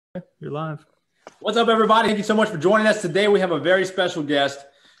You're live. What's up, everybody? Thank you so much for joining us today. We have a very special guest,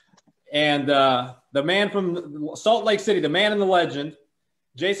 and the man from Salt Lake City, the man and the legend,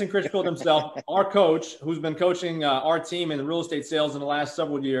 Jayson Critchfield himself, our coach, who's been coaching our team in real estate sales in the last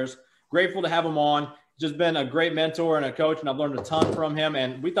several years. Grateful to have him on. Just been a great mentor and a coach, and I've learned a ton from him.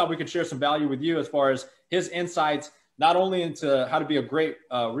 And we thought we could share some value with you as far as his insights, not only into how to be a great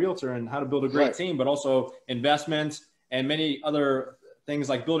realtor and how to build a great team, but also investments and many other things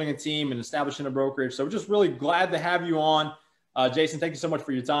like building a team and establishing a brokerage. So we're just really glad to have you on. Jayson, thank you so much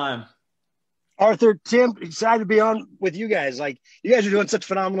for your time. Arthur, Tim, excited to be on with you guys. Like, you guys are doing such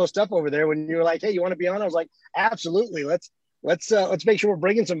phenomenal stuff over there. When you were like, "Hey, you want to be on?" I was like, "Absolutely. Let's make sure we're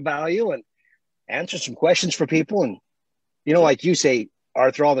bringing some value and answer some questions for people." And like you say,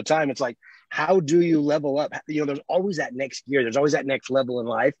 Arthur, all the time, it's like, how do you level up? There's always that next gear. There's always that next level in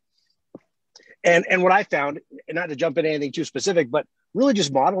life. And what I found, and not to jump into anything too specific, but really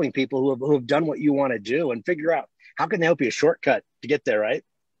just modeling people who have done what you want to do and figure out how can they help you a shortcut to get there, right?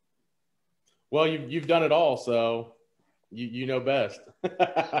 Well, you've done it all, so you know best.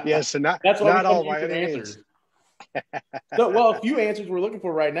 Yes, and that's why not all my answers. A few answers we're looking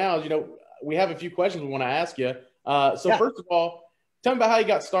for right now is, we have a few questions we want to ask you. First of all, tell me about how you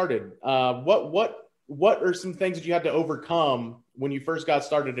got started. What are some things that you had to overcome when you first got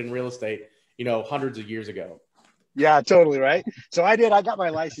started in real estate, hundreds of years ago? Yeah, totally. Right. So I got my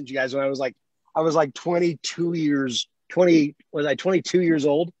license, you guys, when I was like 22 years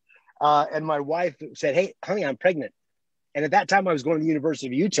old. And my wife said, "Hey, honey, I'm pregnant." And at that time I was going to the University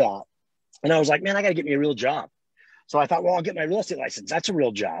of Utah, and I was like, "Man, I got to get me a real job." So I thought, well, I'll get my real estate license. That's a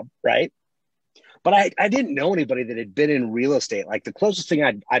real job. Right. But I didn't know anybody that had been in real estate. Like, the closest thing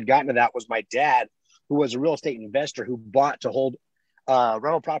I'd gotten to that was my dad, who was a real estate investor who bought to hold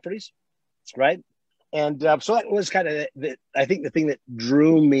rental properties. Right. And so that was kind of I think the thing that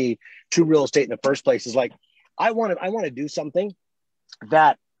drew me to real estate in the first place is like, I want to do something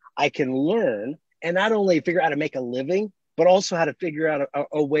that I can learn and not only figure out how to make a living, but also how to figure out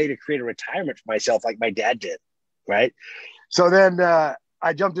a way to create a retirement for myself, like my dad did. Right. So then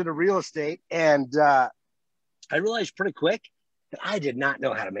I jumped into real estate, and I realized pretty quick that I did not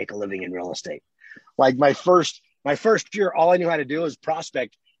know how to make a living in real estate. Like, my first year, all I knew how to do was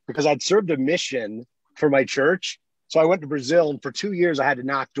prospect, because I'd served a mission for my church. So I went to Brazil, and for 2 years I had to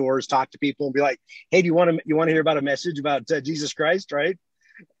knock doors, talk to people, and be like, "Hey, do you want to hear about a message about Jesus Christ?" Right.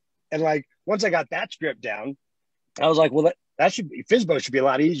 And like, once I got that script down, I was like, well, that should be, FSBO should be a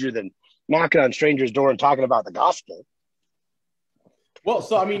lot easier than knocking on strangers' door and talking about the gospel. Well,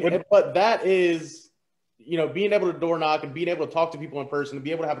 so I mean, but that is, being able to door knock and being able to talk to people in person and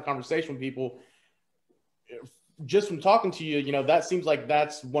be able to have a conversation with people. Just from talking to you, that seems like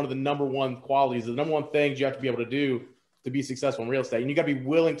that's one of the number one qualities, the number one things you have to be able to do to be successful in real estate. And you got to be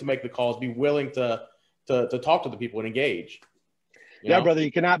willing to make the calls, be willing to talk to the people and engage. Yeah, brother,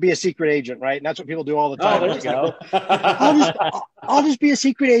 you cannot be a secret agent, right? And that's what people do all the time. Oh, there you go. I'll just be a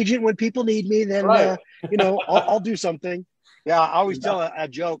secret agent when people need me. Then, right. I'll do something. Yeah, I always tell a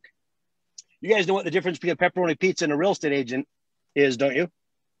joke. You guys know what the difference between a pepperoni pizza and a real estate agent is, don't you?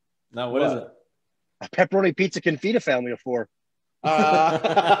 No, what is it? A pepperoni pizza can feed a family of 4. And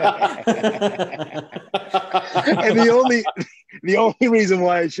the only reason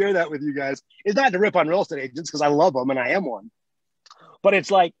why I share that with you guys is not to rip on real estate agents, because I love them and I am one. But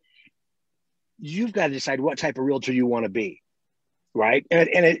it's like, you've got to decide what type of realtor you want to be, right?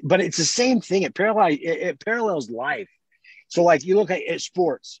 But it's the same thing. It parallels life. So like, you look at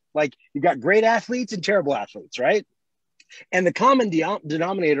sports, like, you've got great athletes and terrible athletes, right? And the common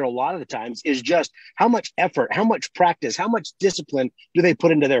denominator a lot of the times is just how much effort, how much practice, how much discipline do they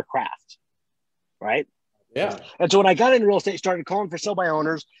put into their craft, right? Yeah. And so when I got into real estate, started calling for sell by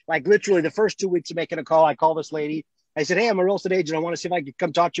owners, like literally the first 2 weeks of making a call, I call this lady. I said, "Hey, I'm a real estate agent. I want to see if I could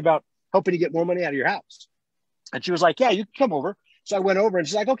come talk to you about helping you get more money out of your house." And she was like, "Yeah, you can come over." So I went over, and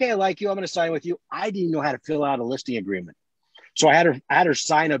she's like, "Okay, I like you. I'm going to sign with you." I didn't know how to fill out a listing agreement. So I had her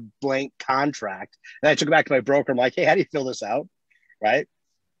sign a blank contract. And I took it back to my broker. I'm like, "Hey, how do you fill this out?" Right.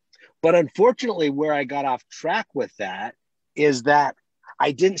 But unfortunately, where I got off track with that is that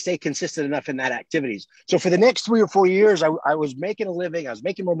I didn't stay consistent enough in that activities. So for the next 3 or 4 years, I was making a living. I was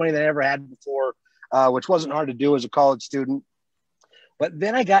making more money than I ever had before, which wasn't hard to do as a college student. But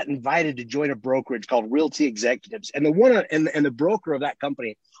then I got invited to join a brokerage called Realty Executives. And the broker of that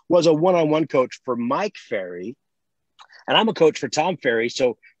company was a one-on-one coach for Mike Ferry. And I'm a coach for Tom Ferry.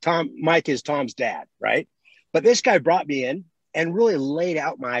 So Mike is Tom's dad, right? But this guy brought me in and really laid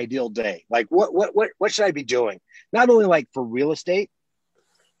out my ideal day. Like, what should I be doing? Not only like for real estate,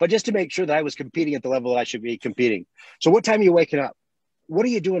 but just to make sure that I was competing at the level that I should be competing. So what time are you waking up? what are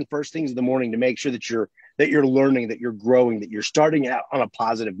you doing first things in the morning to make sure that you're learning, that you're growing, that you're starting out on a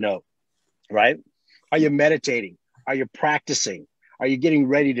positive note, right? Are you meditating? Are you practicing? Are you getting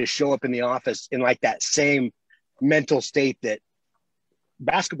ready to show up in the office in like that same mental state that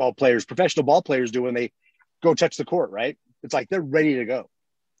basketball players, professional ball players do when they go touch the court, right? It's like they're ready to go.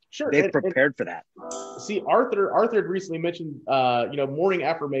 Sure. They've prepared for that. See, Arthur had recently mentioned, morning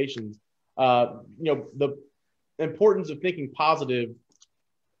affirmations, the importance of thinking positive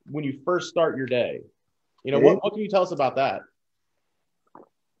when you first start your day. What can you tell us about that?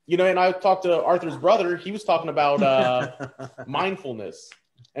 And I talked to Arthur's brother. He was talking about mindfulness,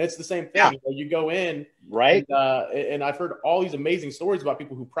 and it's the same thing. Yeah. You go in, right? And I've heard all these amazing stories about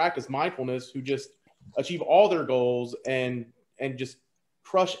people who practice mindfulness, who just achieve all their goals and just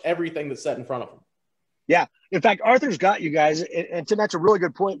crush everything that's set in front of them. Yeah. In fact, Arthur's got you guys, and Tim, that's a really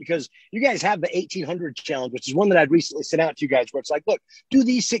good point, because you guys have the 1800 challenge, which is one that I'd recently sent out to you guys, where it's like, look, do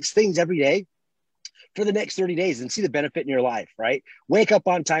these 6 things every day for the next 30 days and see the benefit in your life, right? Wake up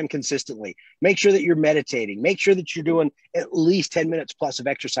on time consistently. Make sure that you're meditating. Make sure that you're doing at least 10 minutes plus of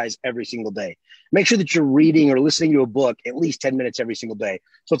exercise every single day. Make sure that you're reading or listening to a book at least 10 minutes every single day.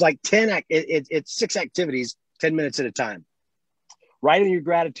 So it's like it's 6 activities, 10 minutes at a time. Writing your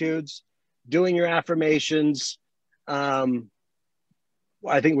gratitudes, doing your affirmations. I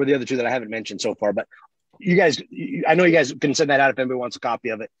think were the other 2 that I haven't mentioned so far, but you guys, I know you guys can send that out if anybody wants a copy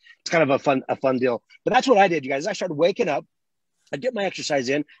of it. It's kind of a fun deal. But that's what I did, you guys. I started waking up. I'd get my exercise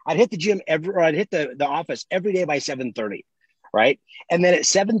in. I'd hit the gym I'd hit the office every day by 7:30, right? And then at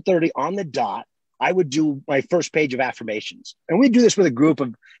 7:30 on the dot, I would do my first page of affirmations. And we'd do this with a group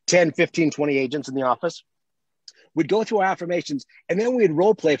of 10, 15, 20 agents in the office. We'd go through our affirmations, and then we'd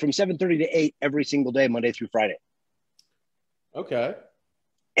role play from 7:30 to 8 every single day, Monday through Friday. Okay.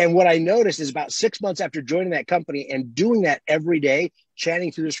 And what I noticed is about 6 months after joining that company and doing that every day,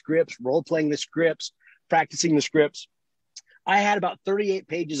 chatting through the scripts, role-playing the scripts, practicing the scripts, I had about 38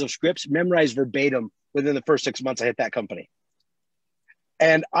 pages of scripts memorized verbatim within the first 6 months I hit that company.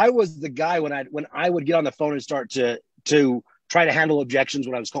 And I was the guy when I would get on the phone and start to try to handle objections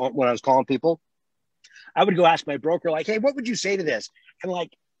when I was calling people, I would go ask my broker, like, hey, what would you say to this? And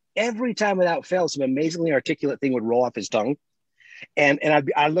like every time without fail, some amazingly articulate thing would roll off his tongue. And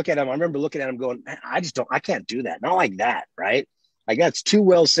I'd look at him. I remember looking at him going, man, I can't do that. Not like that. Right. Like that's too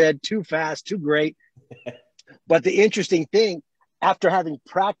well said, too fast, too great. But the interesting thing, after having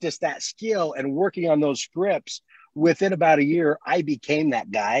practiced that skill and working on those scripts, within about a year, I became that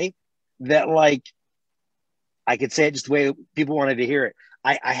guy that, like, I could say it just the way people wanted to hear it.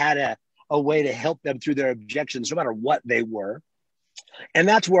 I had a way to help them through their objections, no matter what they were. And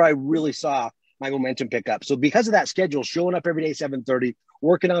that's where I really saw my momentum pick up. So because of that schedule, showing up every day, 7:30,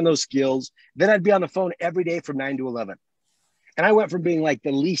 working on those skills, then I'd be on the phone every day from 9 to 11. And I went from being like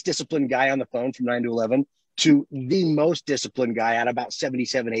the least disciplined guy on the phone from 9 to 11 to the most disciplined guy at about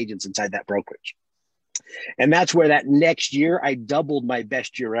 77 agents inside that brokerage. And that's where that next year, I doubled my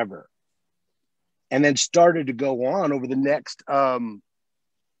best year ever. And then started to go on over the next,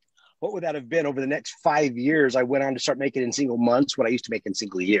 what would that have been? Over the next 5 years, I went on to start making in single months what I used to make in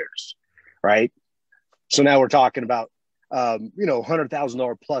single years. Right. So now we're talking about,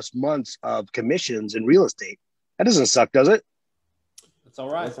 $100,000 plus months of commissions in real estate. That doesn't suck, does it? That's all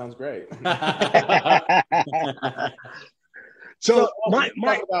right. That sounds great. So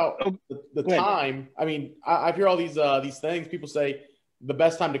talk about the time. I mean, I hear all these things. People say the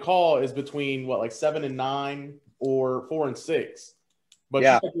best time to call is between 7 and 9 or 4 and 6. But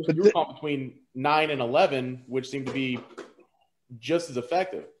yeah, you were calling between 9 and 11, which seemed to be just as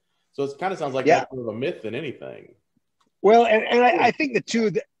effective. So it kind of sounds like that's more of a myth than anything. Well, and I think the two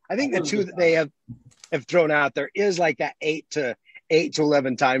that they have thrown out there is like that 8 to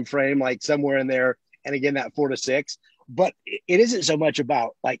 11 time frame, like somewhere in there. And again, that 4 to 6. But it isn't so much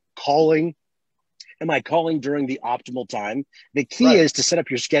about like calling. Am I calling during the optimal time? The key is to set up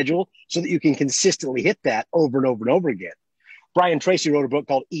your schedule so that you can consistently hit that over and over and over again. Brian Tracy wrote a book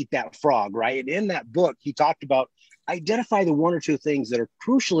called Eat That Frog, right? And in that book, he talked about identify the 1 or 2 things that are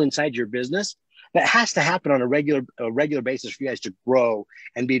crucial inside your business that has to happen on a regular basis for you guys to grow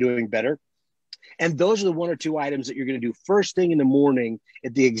and be doing better. And those are the 1 or 2 items that you're going to do first thing in the morning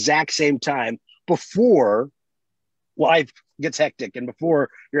at the exact same time before life gets hectic and before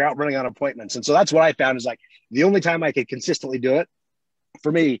you're out running on appointments. And so that's what I found is like the only time I could consistently do it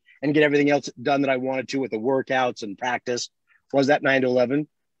for me and get everything else done that I wanted to with the workouts and practice was that 9 to 11.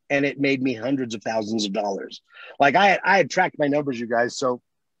 And it made me hundreds of thousands of dollars. Like I had tracked my numbers, you guys. So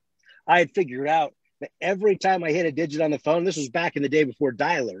I had figured out that every time I hit a digit on the phone, this was back in the day before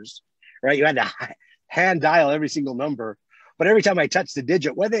dialers, right? You had to hand dial every single number. But every time I touched the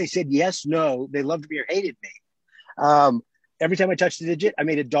digit, whether they said yes, no, they loved me or hated me. Every time I touched the digit, I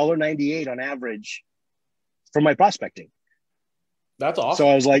made $1.98 on average from my prospecting. That's awesome. So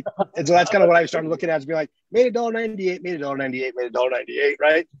I was like, and so that's kind of what I started looking at, is be like, made $1.98, made $1.98, made $1.98,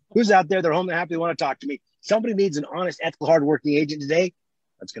 right? Who's out there? They're home, they're happy, they want to talk to me. Somebody needs an honest, ethical, hardworking agent today.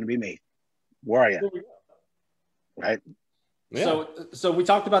 That's going to be me. Where are you? Right. Yeah. So we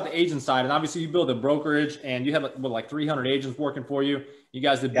talked about the agent side, and obviously you build a brokerage, and you have like 300 agents working for you. You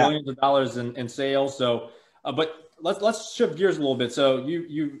guys did billions of dollars in sales. So, but let's shift gears a little bit. So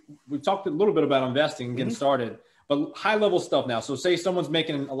we talked a little bit about investing and getting started, but high level stuff now. So say someone's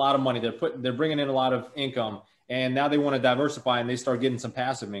making a lot of money, they're bringing in a lot of income, and now they want to diversify and they start getting some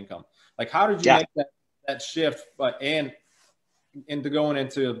passive income. Like, how did you make that shift, and into going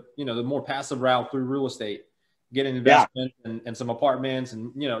into, the more passive route through real estate, getting investment and some apartments,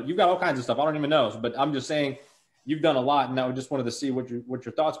 and you've got all kinds of stuff. I don't even know, but I'm just saying you've done a lot, and I just wanted to see what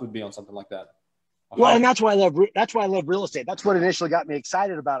your thoughts would be on something like that. Well, and that's why I love real estate. That's what initially got me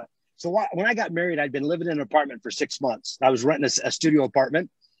excited about it. So when I got married, I'd been living in an apartment for 6 months. I was renting a studio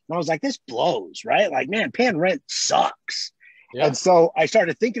apartment, and I was like, this blows, right? Like, man, paying rent sucks. Yeah. And so I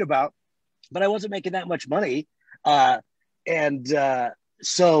started thinking about, but I wasn't making that much money. So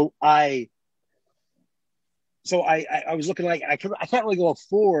I was looking like I can't really go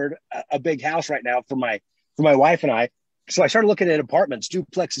afford a big house right now for my wife and I. So I started looking at apartments,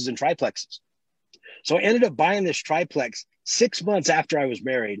 duplexes and triplexes. So I ended up buying this triplex 6 months after I was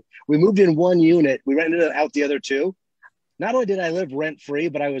married. We moved in one unit. We rented out the other two. Not only did I live rent free,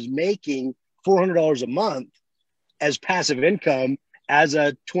 but I was making $400 a month as passive income as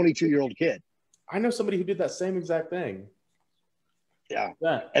a 22-year-old kid. I know somebody who did that same exact thing. Yeah.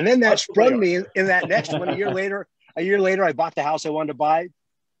 And then that sprung me in that next one. A year later, I bought the house I wanted to buy.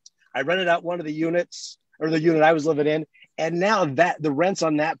 I rented out one of the units, or the unit I was living in. And now that the rents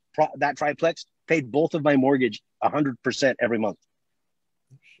on that triplex paid both of my mortgage 100% every month.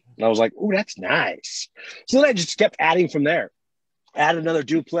 And I was like, "Ooh, that's nice." So then I just kept adding from there. Added another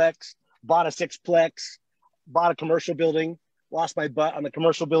duplex, bought a sixplex, bought a commercial building, lost my butt on the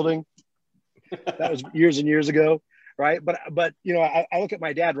commercial building. That was years and years ago, right? But I look at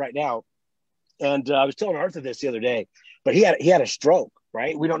my dad right now, and I was telling Arthur this the other day, but he had a stroke,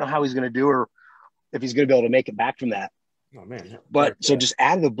 right? We don't know how he's going to do, or if he's going to be able to make it back from that. Oh man! But so just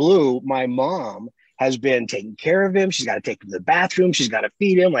out of the blue, my mom has been taking care of him. She's got to take him to the bathroom. She's got to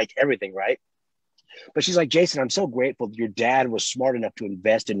feed him, like everything, right? But she's like, "Jason, I'm so grateful that your dad was smart enough to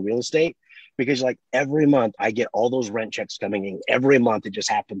invest in real estate, because like every month I get all those rent checks coming in. Every month it just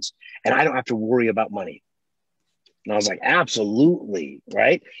happens, and I don't have to worry about money." And I was like, absolutely,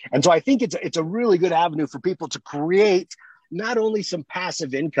 right? And so I think it's a really good avenue for people to create not only some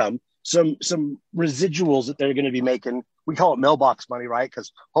passive income, some residuals that they're going to be making. We call it mailbox money, right?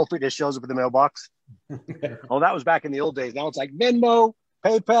 Because hopefully this shows up in the mailbox. Oh, that was back in the old days. Now it's like Venmo,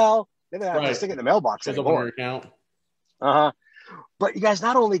 PayPal. They don't have to stick it in the mailbox anymore. Account. But you guys,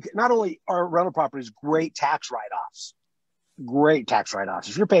 not only are rental properties great tax write-offs. Great tax write-offs.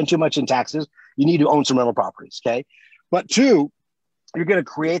 If you're paying too much in taxes, you need to own some rental properties, okay? But 2, you're going to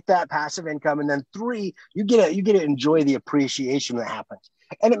create that passive income, and then 3, you get to enjoy the appreciation that happens.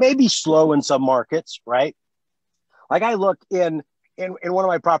 And it may be slow in some markets, right? Like I look in one of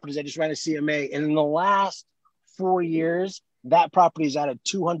my properties, I just ran a CMA, and in the last 4 years, that property's added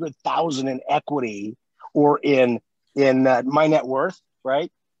 $200,000 in equity, or in my net worth,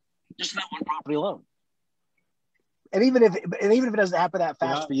 right? Just that one property alone. And even if it doesn't happen that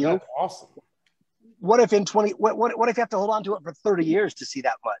fast for you, that's awesome. What if in 20? What if you have to hold on to it for 30 years to see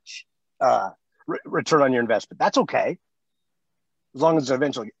that much return on your investment? That's okay, as long as it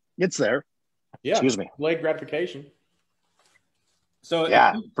eventually gets there. Yeah. Excuse me. Delayed gratification. So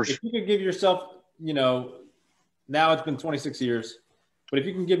if you could give yourself, now it's been 26 years, but if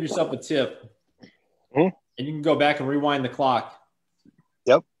you can give yourself a tip, and you can go back and rewind the clock,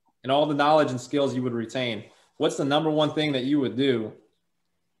 and all the knowledge and skills you would retain, what's the number one thing that you would do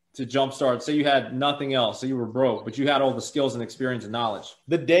to jumpstart? Say you had nothing else, so you were broke, but you had all the skills and experience and knowledge.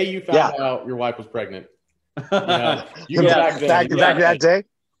 The day you found out your wife was pregnant, you go back to that day.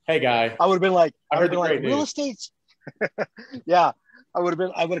 Hey, guy, I would have been like, real estate. Yeah, I would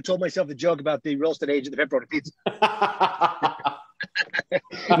have told myself the joke about the real estate agent, the pepperoni pizza.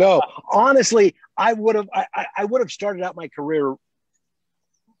 No, honestly, I would have started out my career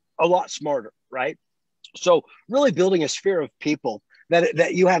a lot smarter, right? So really building a sphere of people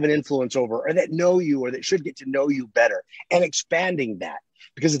that you have an influence over, or that know you, or that should get to know you better, and expanding that.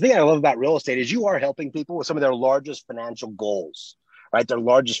 Because the thing I love about real estate is you are helping people with some of their largest financial goals, right? Their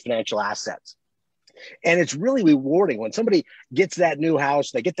largest financial assets. And it's really rewarding when somebody gets that new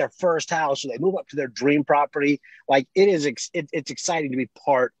house, they get their first house, or they move up to their dream property. Like it's exciting to be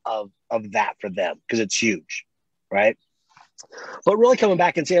part of that for them because it's huge, right? But really coming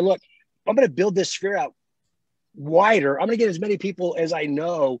back and saying, look, I'm going to build this sphere out wider. I'm going to get as many people as I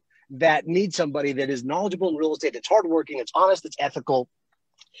know that need somebody that is knowledgeable in real estate, that's hardworking, it's honest, it's ethical,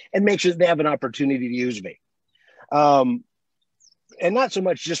 and make sure that they have an opportunity to use me. And not so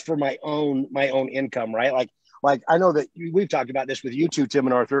much just for my own income, right? Like I know that we've talked about this with you two, Tim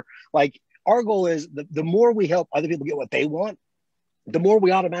and Arthur. Like our goal is the more we help other people get what they want, the more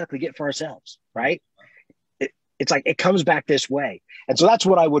we automatically get for ourselves, right? It's like it comes back this way. And so that's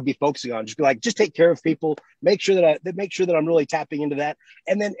what I would be focusing on. Just be like, just take care of people, make sure that I'm really tapping into that.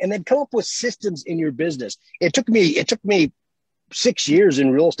 And then come up with systems in your business. It took me 6 years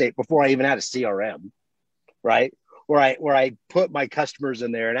in real estate before I even had a CRM, right? Where I put my customers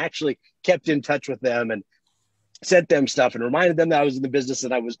in there and actually kept in touch with them and sent them stuff and reminded them that I was in the business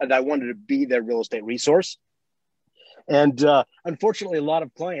and I wanted to be their real estate resource. And unfortunately, a lot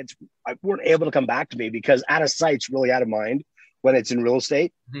of clients weren't able to come back to me because out of sight's really out of mind when it's in real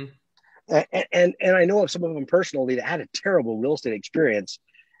estate. Mm-hmm. And I know of some of them personally that had a terrible real estate experience.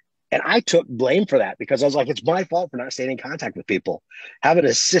 And I took blame for that because I was like, it's my fault for not staying in contact with people. Having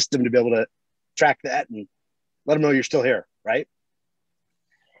a system to be able to track that and let them know you're still here, right?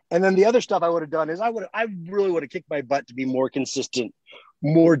 And then the other stuff I would have done is I really would have kicked my butt to be more consistent,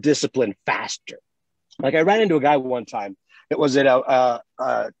 more disciplined, faster. Like I ran into a guy one time. It was at a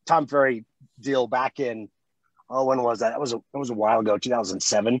Tom Ferry deal back in, when was that? It was a while ago,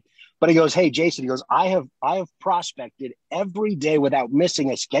 2007. But he goes, hey, Jayson, he goes, I have prospected every day without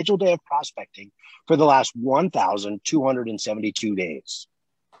missing a scheduled day of prospecting for the last 1,272 days.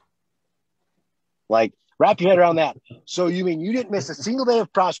 Like, wrap your head around that. So you mean you didn't miss a single day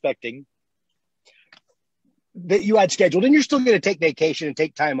of prospecting that you had scheduled, and you're still going to take vacation and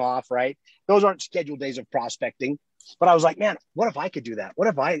take time off, right? Those aren't scheduled days of prospecting. But I was like, man, what if I could do that? What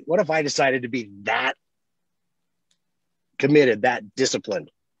if I decided to be that committed, that disciplined?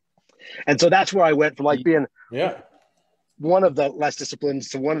 And so that's where I went from like being one of the less disciplined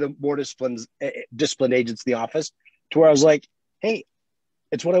to one of the more disciplined agents in the office, to where I was like, hey,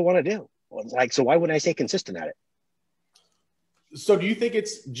 it's what I want to do. Like, so why wouldn't I stay consistent at it? So do you think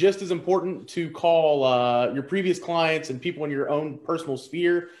it's just as important to call your previous clients and people in your own personal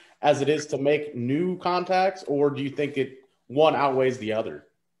sphere as it is to make new contacts, or do you think one outweighs the other?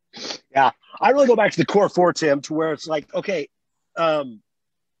 Yeah, I really go back to the core four, Tim, to where it's like, okay, the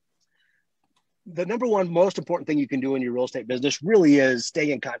number one most important thing you can do in your real estate business really is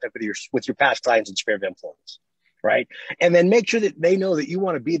stay in contact with your past clients and sphere of influence, right? And then make sure that they know that you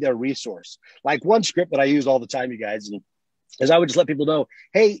want to be their resource. Like one script that I use all the time, you guys, and is I would just let people know,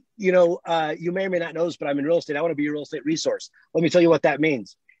 hey, you may or may not know this, but I'm in real estate. I want to be your real estate resource. Let me tell you what that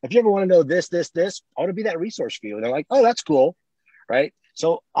means. If you ever want to know this, I want to be that resource for you. And they're like, oh, that's cool, right?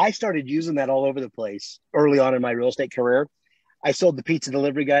 So I started using that all over the place early on in my real estate career. I sold the pizza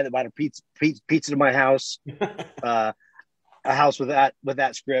delivery guy that bought a pizza to my house, a house with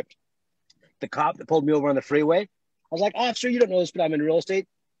that script. The cop that pulled me over on the freeway, I was like, officer, you don't know this, but I'm in real estate.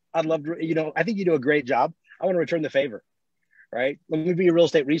 I'd love to, I think you do a great job. I want to return the favor, right? Let me be a real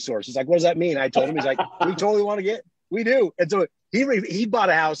estate resource. He's like, what does that mean? I told him, he's like, we totally want to we do. And so he bought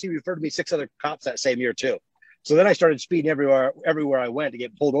a house. He referred to me 6 other cops that same year too. So then I started speeding everywhere I went to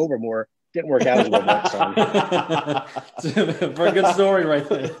get pulled over more. Didn't work out as well next time. Very good story right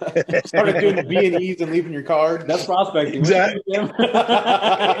there. Started doing the B&Es and leaving your card. That's prospecting.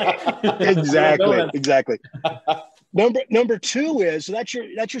 Exactly. Number two is, so that's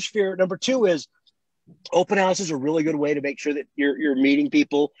your sphere. Number two is open houses are a really good way to make sure that you're meeting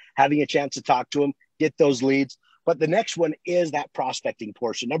people, having a chance to talk to them, get those leads. But the next one is that prospecting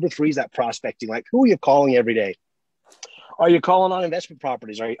portion. Number 3 is that prospecting. Like, who are you calling every day? Are you calling on investment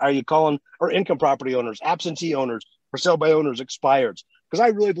properties? Are you calling or income property owners, absentee owners, for sale by owners, expireds? Because I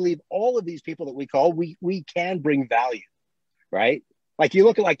really believe all of these people that we call, we can bring value, right? Like you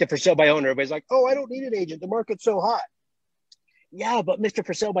look at like the for sale by owner, everybody's like, oh, I don't need an agent. The market's so hot. Yeah, but Mr.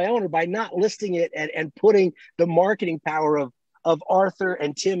 For sale by owner, by not listing it and putting the marketing power of Arthur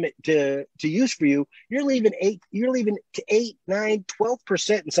and Tim to use for you, you're leaving 8, 9,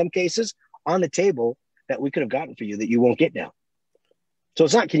 12% in some cases on the table that we could have gotten for you that you won't get now. So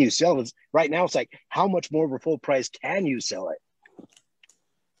it's not, can you sell it? Right now, it's like, how much more of a full price can you sell it?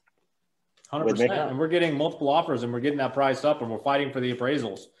 100%. And we're getting multiple offers and we're getting that priced up and we're fighting for the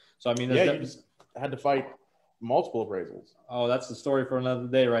appraisals. So, I mean, you just had to fight multiple appraisals. Oh, that's the story for another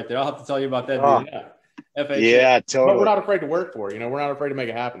day right there. I'll have to tell you about that. Oh. Yeah. FHA. Yeah, But totally. we're not afraid to work for it. We're not afraid to make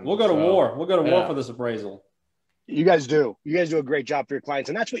it happen. We'll go to war. We'll go to war for this appraisal. You guys do. You guys do a great job for your clients,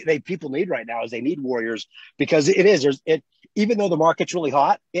 and that's what people need right now. Is they need warriors, because even though the market's really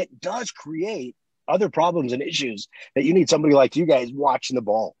hot, it does create other problems and issues that you need somebody like you guys watching the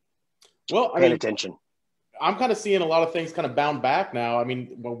ball. Well, paying attention. I'm kind of seeing a lot of things kind of bound back now.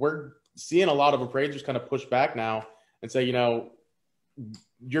 We're seeing a lot of appraisers kind of push back now and say, you're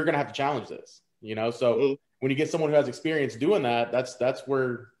going to have to challenge this. So when you get someone who has experience doing that, that's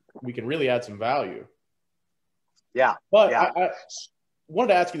where we can really add some value. Yeah. But yeah. I wanted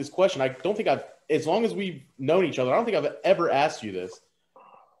to ask you this question. I don't think as long as we've known each other, I don't think I've ever asked you this.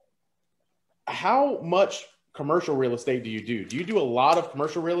 How much commercial real estate do you do? Do you do a lot of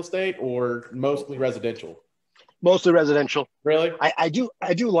commercial real estate or mostly residential? Mostly residential. Really? I do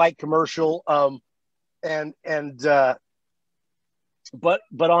like commercial. But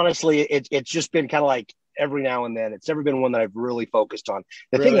honestly, it's just been kind of like every now and then. It's never been one that I've really focused on.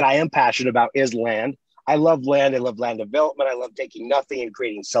 The thing that I am passionate about is land. I love land. I love land development. I love taking nothing and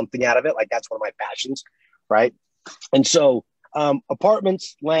creating something out of it. Like, that's one of my passions, right? And so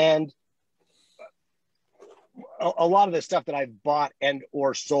apartments, land, a lot of the stuff that I've bought and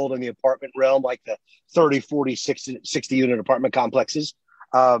or sold in the apartment realm, like the 30, 40, 60 unit apartment complexes,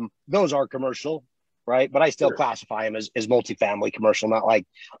 those are commercial, right? But I still classify them as multifamily commercial, not like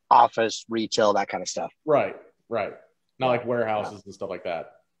office, retail, that kind of stuff. Right. Not like warehouses and stuff like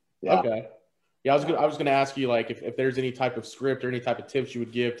that. Yeah. Okay. Yeah, I was gonna ask you, like, if there's any type of script or any type of tips you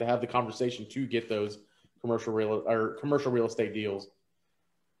would give to have the conversation to get those commercial real estate deals.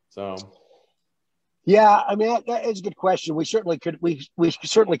 So yeah, that is a good question. We certainly could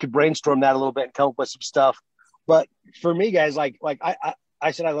brainstorm that a little bit and come up with some stuff. But for me, guys, like I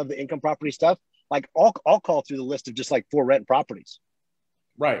said, I love the income property stuff. Like, I'll call through the list of just like for rent properties.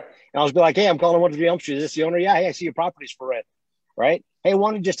 Right. And I'll just be like, hey, I'm calling 123 Elm Street. Is this the owner? Yeah. Hey, I see your properties for rent. Right. Hey, I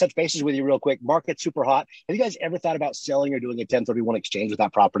want to just touch bases with you real quick. Market's super hot. Have you guys ever thought about selling or doing a 1031 exchange with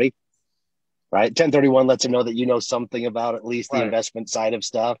that property? Right. 1031 lets them know that you know something about at least the investment side of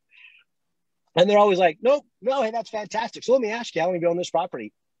stuff. And they're always like, no, hey, that's fantastic. So let me ask you, how long have you owned this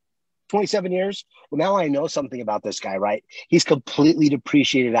property? 27 years. Well, now I know something about this guy, right? He's completely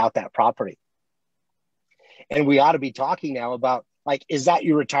depreciated out that property. And we ought to be talking now about, like, is that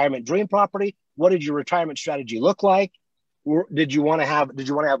your retirement dream property? What did your retirement strategy look like? Did you want to have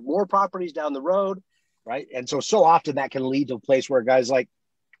more properties down the road? Right. And so often that can lead to a place where a guy's like,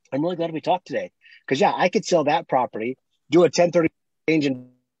 I'm really glad we talked today. Because yeah, I could sell that property, do a 1030 exchange, and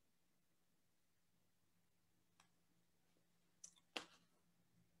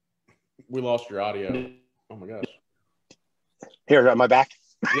we lost your audio. Oh my gosh. Here, am I back?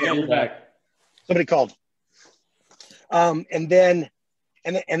 Yeah, you're back. Somebody called. And then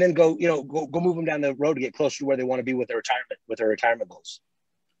go move them down the road to get closer to where they want to be with their retirement goals.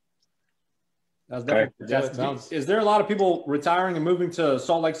 That's definitely. Is there a lot of people retiring and moving to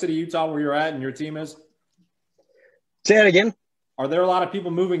Salt Lake City, Utah, where you're at and your team is? Say that again. Are there a lot of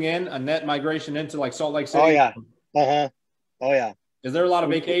people moving in, a net migration into like Salt Lake City? Oh yeah. Oh yeah. Is there a lot of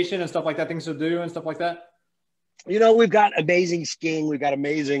vacation and stuff like that, things to do and stuff like that? We've got amazing skiing. We've got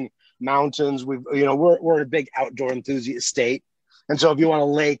amazing mountains. We're a big outdoor enthusiast state. And so if you want a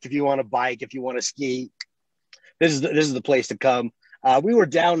lake, if you want to bike, if you want to ski, this is the place to come. We were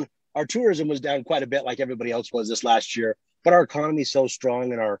down, our tourism was down quite a bit like everybody else was this last year, but our economy is so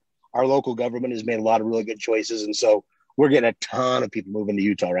strong and our local government has made a lot of really good choices. And so we're getting a ton of people moving to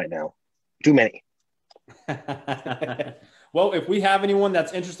Utah right now. Too many. Well, if we have anyone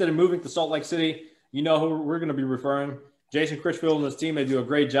that's interested in moving to Salt Lake City, you know who we're going to be referring. Jayson Critchfield and his team, they do a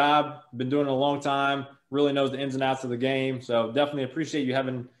great job. Been doing it a long time. Really knows the ins and outs of the game. So definitely appreciate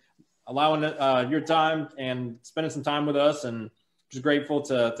you allowing your time and spending some time with us. And just grateful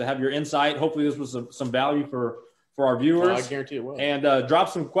to have your insight. Hopefully this was some value for our viewers. I guarantee it will. And drop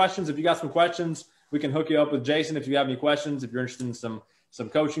some questions. If you got some questions, we can hook you up with Jayson if you have any questions. If you're interested in some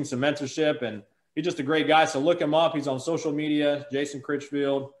coaching, some mentorship, and he's just a great guy. So look him up. He's on social media, Jayson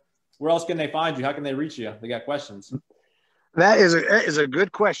Critchfield. Where else can they find you? How can they reach you? They got questions. That is a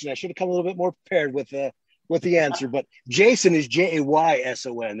good question. I should have come a little bit more prepared with the answer, but Jayson is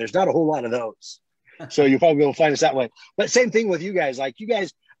Jayson. There's not a whole lot of those. So you'll probably be able to find us that way. But same thing with you guys. Like, you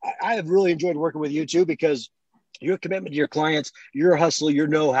guys, I have really enjoyed working with you too, because your commitment to your clients, your hustle, your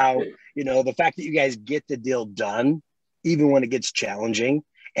know-how, the fact that you guys get the deal done, even when it gets challenging,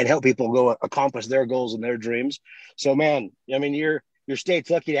 and help people go accomplish their goals and their dreams. So, man, your state's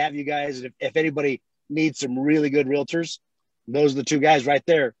lucky to have you guys. And if anybody needs some really good realtors, those are the two guys right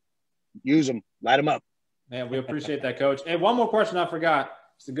there. Use them, light them up. Man, we appreciate that, Coach. And one more question I forgot.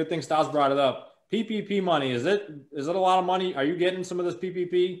 It's a good thing Styles brought it up. PPP money, is it a lot of money? Are you getting some of this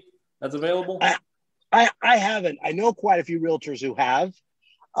PPP that's available? I haven't. I know quite a few realtors who have.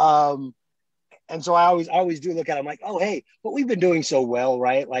 And so I always do look at it. I'm like, oh, hey, but we've been doing so well,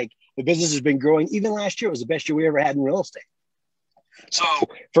 right? Like the business has been growing. Even last year was the best year we ever had in real estate. So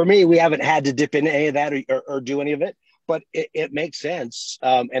for me, we haven't had to dip into any of that or do any of it, but it makes sense.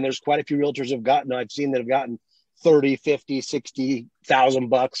 And there's quite a few realtors I've seen that have gotten 30, 50, 60,000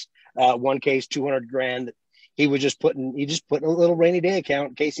 bucks. One case, 200 grand. He just put in a little rainy day account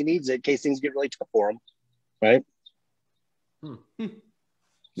in case he needs it, in case things get really tough for him. Right. Something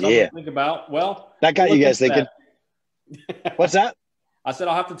to think about. Well, that got you guys thinking. What's that? I said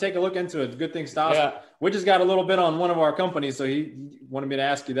I'll have to take a look into it. Good thing, Stas. We just got a little bit on one of our companies, so he wanted me to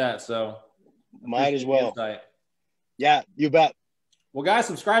ask you that. So might as well. Yeah, you bet. Well, guys,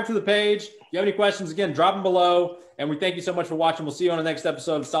 subscribe to the page. If you have any questions, again, drop them below. And we thank you so much for watching. We'll see you on the next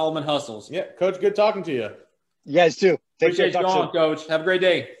episode of Solomon Hustles. Yeah, Coach, good talking to you. You guys too. Appreciate you on, Coach. Have a great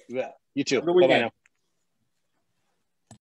day. Yeah, you too. Have a good weekend.